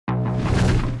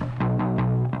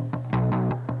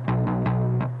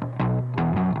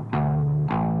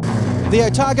The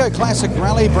Otago Classic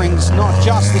Rally brings not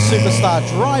just the superstar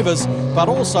drivers, but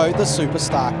also the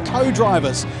superstar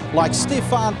co-drivers, like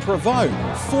Stéphane Prévot,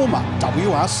 former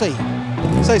WRC.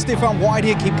 So Stéphane, why do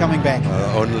you keep coming back?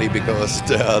 Only because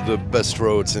they are the best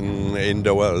roads in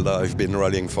the world. I've been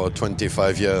rallying for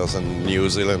 25 years, and New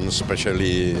Zealand,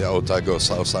 especially Otago,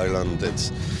 South Island,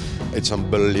 it's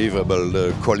unbelievable,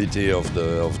 the quality of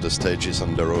the stages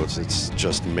and the roads. It's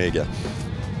just mega.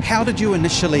 How did you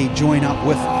initially join up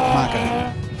with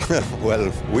Marco?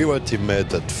 Well, we were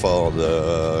teammates at Ford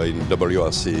in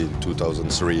WRC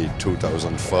 2003,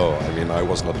 2004. I mean, I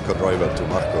was not co-driver to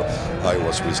Marco. I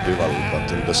was with Duval,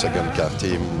 but in the second car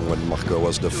team when Marco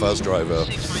was the first driver.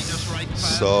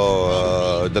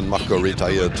 So then Marco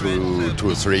retired 2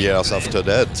 or 3 years after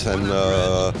that.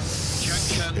 And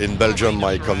in Belgium,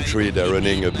 my country, they're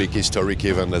running a big historic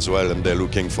event as well, and they're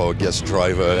looking for a guest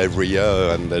driver every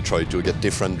year, and they try to get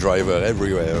different driver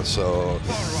everywhere. So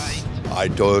I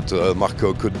thought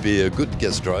Marco could be a good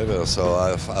guest driver, so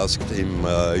I've asked him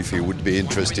if he would be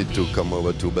interested to come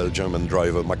over to Belgium and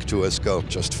drive a Mach 2 Escort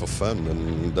just for fun,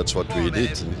 and that's what we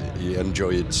did. He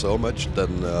enjoyed it so much,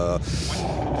 then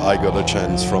I got a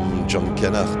chance from John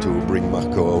Kennard to bring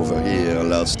Marco over here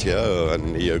last year,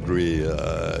 and he agreed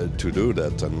to do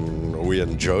that, and we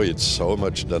enjoy it so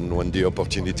much. Then when the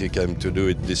opportunity came to do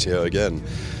it this year again,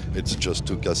 it just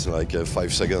took us like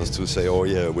 5 seconds to say, oh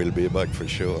yeah, we'll be back for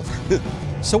sure.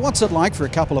 So what's it like for a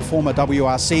couple of former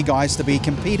WRC guys to be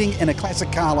competing in a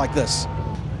classic car like this?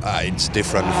 It's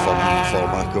different for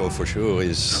Marco for sure.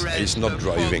 He's not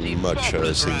driving much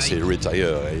since he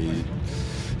retired.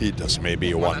 He does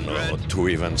maybe 1 or 2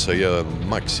 events a year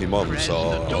maximum,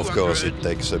 so of course it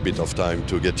takes a bit of time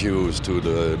to get used to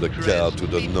the car, to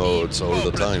the notes all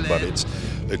the time, but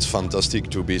it's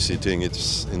fantastic to be sitting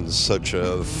in such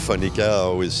a funny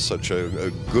car with such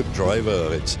a good driver.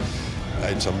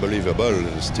 It's unbelievable.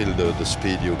 Still the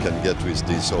speed you can get with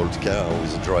this old car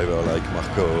with a driver like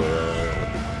Marco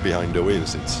behind the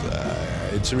wheels.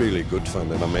 It's really good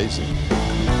fun and amazing.